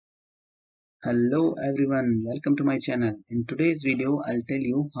Hello everyone, welcome to my channel. In today's video, I'll tell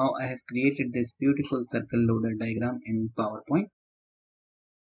you how I have created this beautiful circle loader diagram in PowerPoint.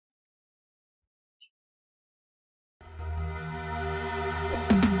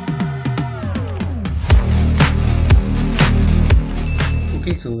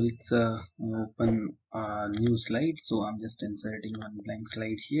 Okay, so let's open a new slide. So I'm just inserting one blank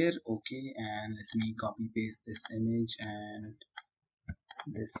slide here. Okay, and let me copy paste this image and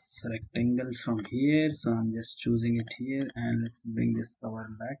this rectangle from here. So I'm just choosing it here and let's bring this cover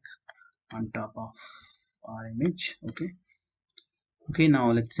back on top of our image. Okay, now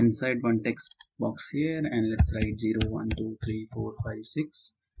let's inside one text box here and let's write 0 1 2 3 4 5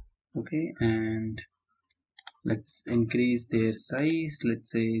 6. Okay, and let's increase their size,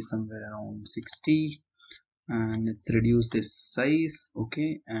 let's say somewhere around 60, and let's reduce this size.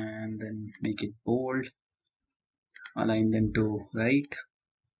 Okay, and then make it bold, align them to right,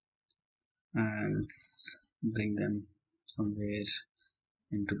 and let's bring them somewhere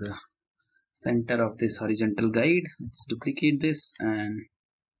into the center of this horizontal guide. Let's duplicate this and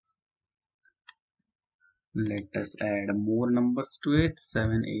let us add more numbers to it.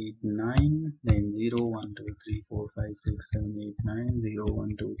 7 8 9, then 0 1 2 3 4 5 6 7 8 9, 0 1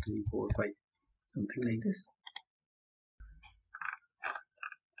 2 3 4 5, something like this.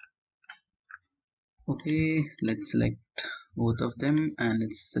 Okay, let's select both of them and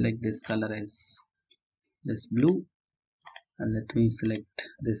let's select this color as this blue, and let me select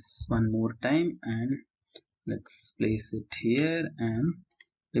this one more time and let's place it here and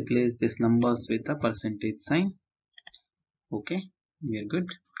replace this numbers with a percentage sign. Okay, we are good.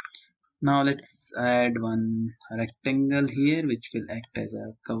 Now let's add one rectangle here which will act as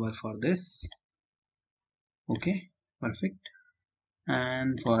a cover for this. Okay, perfect.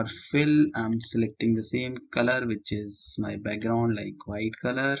 And for fill, I'm selecting the same color which is my background, like white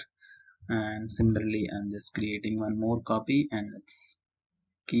color. And similarly, I'm just creating one more copy and let's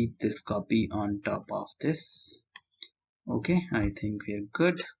keep this copy on top of this. Okay, I think we are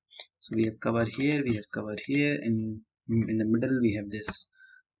good. So we have cover here, we have cover here, and in the middle we have this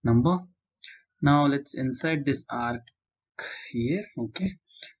number. Now let's insert this arc here. Okay,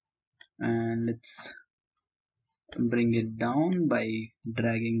 and let's bring it down by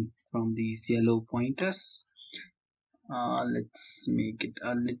dragging from these yellow pointers. Let's make it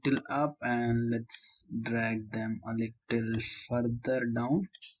a little up and let's drag them a little further down.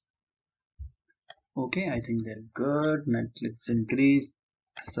 Okay, I think they're good. Now let's increase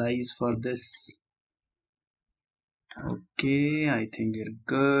the size for this. Okay, I think we're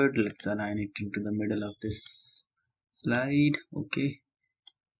good. Let's align it into the middle of this slide. Okay,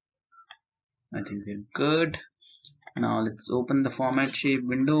 I think we're good. Now let's open the format shape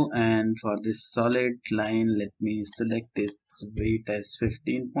window, and for this solid line let me select its weight as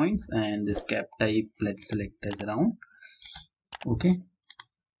 15 points and this cap type let's select as round. Okay,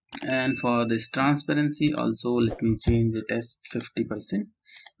 and for this transparency also let me change it as 50%.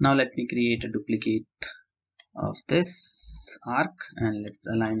 Now let me create a duplicate of this arc and let's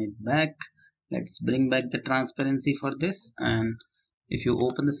align it back. Let's bring back the transparency for this, and if you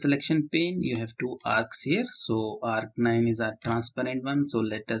open the selection pane you have two arcs here. So arc 9 is our transparent one, so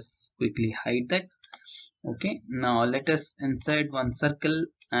let us quickly hide that. Okay, now let us insert one circle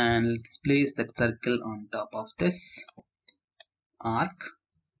and let's place that circle on top of this arc.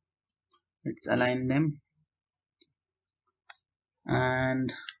 Let's align them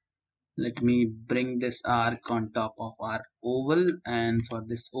and let me bring this arc on top of our oval, and for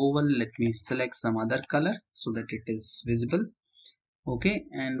this oval let me select some other color so that it is visible. Okay,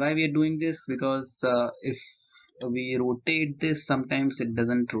 and why we are doing this, because if we rotate this sometimes it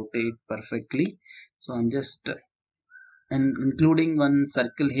doesn't rotate perfectly, so I'm just including one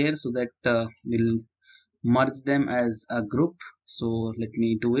circle here so that we'll merge them as a group. So let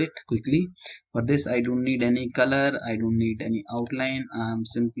me do it quickly. For this I don't need any color, I don't need any outline, I'm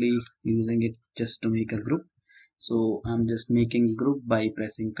simply using it just to make a group. So I'm just making group by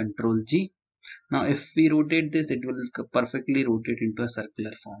pressing Ctrl G. Now if we rotate this it will perfectly rotate into a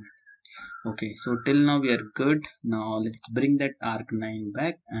circular form. Okay, so till now we are good. Now let's bring that arc 9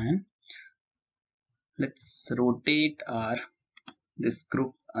 back and let's rotate our this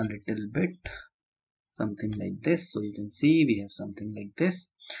group a little bit, something like this. So you can see we have something like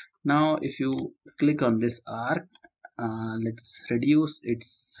this. Now if you click on this arc, let's reduce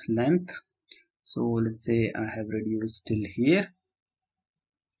its length. So let's say I have reduced till here.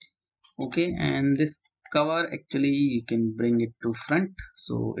 Okay, and this cover actually you can bring it to front,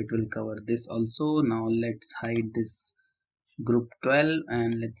 so it will cover this also. Now let's hide this group 12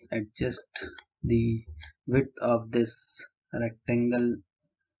 and let's adjust the width of this rectangle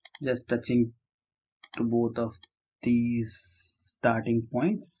just touching to both of these starting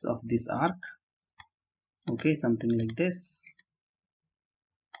points of this arc. Okay, something like this.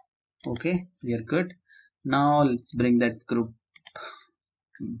 Okay, we are good. Now let's bring that group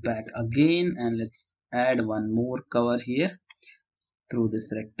back again and let's add one more cover here through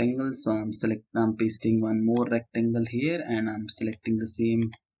this rectangle. So I'm pasting one more rectangle here and I'm selecting the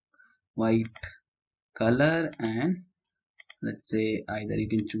same white color, and let's say either you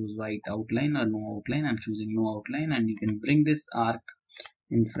can choose white outline or no outline. I'm choosing no outline, and you can bring this arc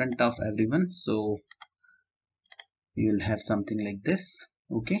in front of everyone, so you will have something like this.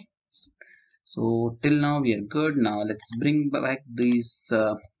 Okay, so till now we are good. Now let's bring back these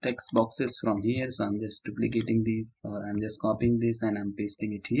text boxes from here. So I'm just duplicating these, or I'm just copying this and I'm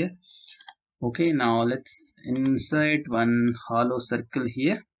pasting it here. Okay, now let's insert one hollow circle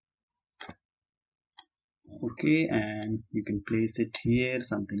here. Okay, and you can place it here,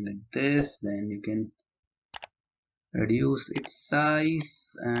 something like this. Then you can reduce its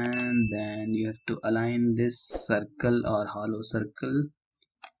size, and then you have to align this circle or hollow circle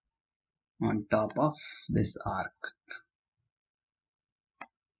on top of this arc.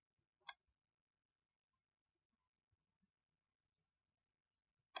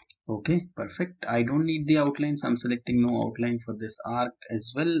 Okay, perfect. I don't need the outline, so I'm selecting no outline for this arc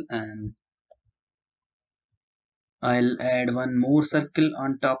as well, and I'll add one more circle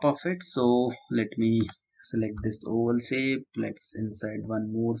on top of it. So let me select this oval shape. Let's insert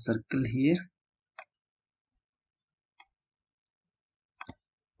one more circle here.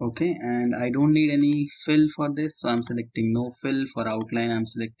 Okay, and I don't need any fill for this, so I'm selecting no fill. For outline, I'm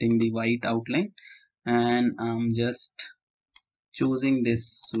selecting the white outline, and I'm just choosing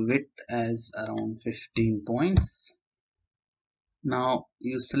this width as around 15 points. Now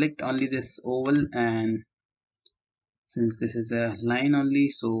you select only this oval, and since this is a line only,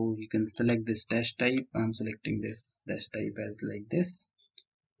 so you can select this dash type. I'm selecting this dash type as like this.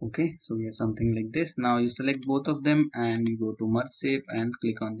 Okay, so we have something like this. Now you select both of them and you go to merge shape and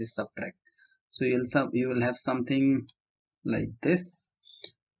click on this subtract. So you will have something like this.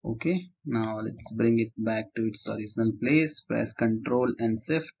 Okay, now let's bring it back to its original place. Press Ctrl and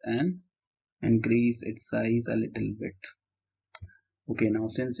Shift and increase its size a little bit. Okay, now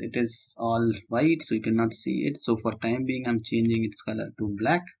since it is all white, so you cannot see it, so for time being I'm changing its color to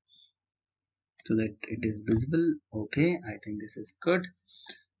black so that it is visible. Okay, I think this is good.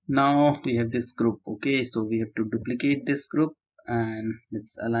 Now we have this group. Okay, so we have to duplicate this group and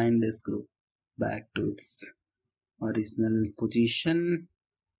let's align this group back to its original position.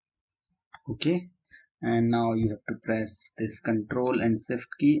 Okay, and now you have to press this Control and Shift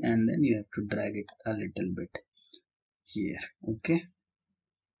key, and then you have to drag it a little bit here. Okay,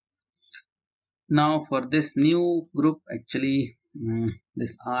 now for this new group, actually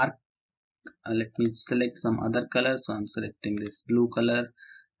this arc, let me select some other color. So I'm selecting this blue color,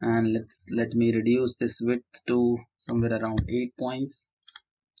 and let me reduce this width to somewhere around 8 points.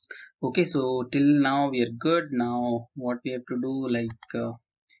 Okay, so till now we are good. Now what we have to do, like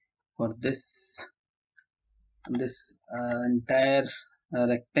for this entire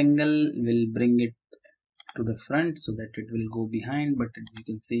rectangle, will bring it to the front so that it will go behind, but as you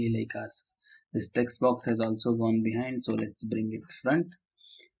can see, like this text box has also gone behind, so let's bring it front.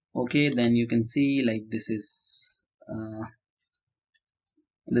 Okay, then you can see like this is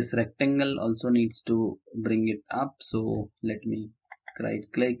this rectangle also needs to bring it up, so let me right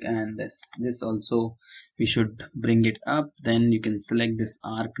click, and this also we should bring it up. Then you can select this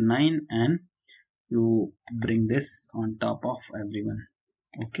arc 9 and you bring this on top of everyone.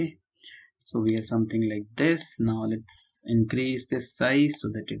 Okay, so we have something like this. Now let's increase this size so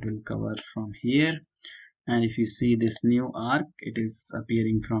that it will cover from here, and if you see this new arc, it is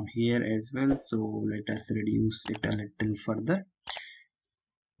appearing from here as well, so let us reduce it a little further.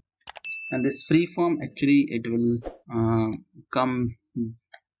 And this free form, actually it will come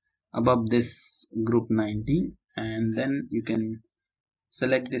above this group 19, and then you can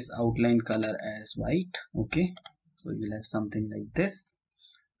select this outline color as white. Okay, so you'll have something like this.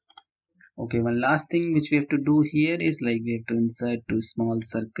 Okay, one last thing which we have to do here is, like, we have to insert two small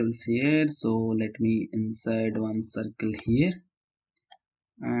circles here. So let me insert one circle here,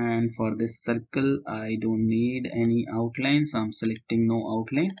 and for this circle I don't need any outline, so I'm selecting no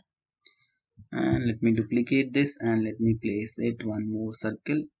outline. And let me duplicate this and let me place it one more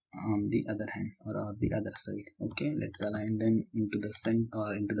circle on the other hand, or the other side. Okay, let's align them into the center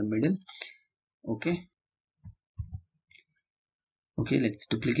or into the middle. Okay, okay, let's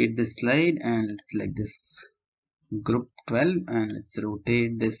duplicate this slide and let's select this group 12 and let's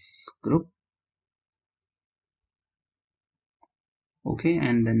rotate this group. Okay,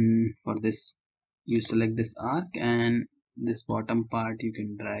 and then for this you select this arc, and this bottom part you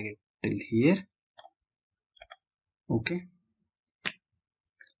can drag it till here. Okay,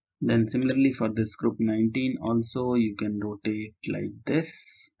 then similarly for this group 19 also you can rotate like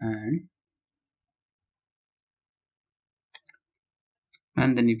this, and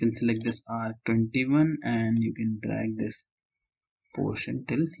then you can select this arc 21 and you can drag this portion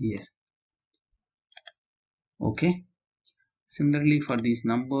till here. Okay, similarly for these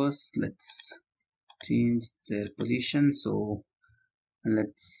numbers, let's change their position. So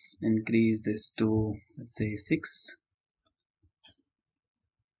let's increase this to, let's say, 6,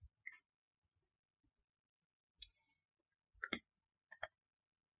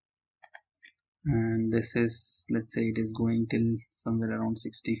 and this is, let's say, it is going till somewhere around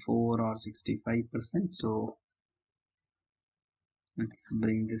 64 or 65%. So let's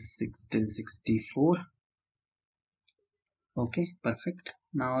bring this 6 till 64. Okay, perfect.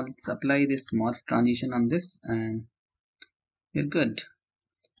 Now let's apply this morph transition on this and you're good.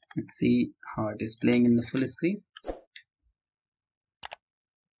 Let's see how it is playing in the full screen.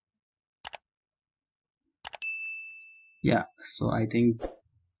 Yeah, so I think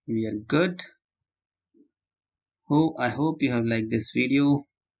we are good. I hope you have liked this video.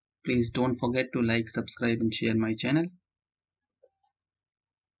 Please don't forget to like, subscribe and share my channel.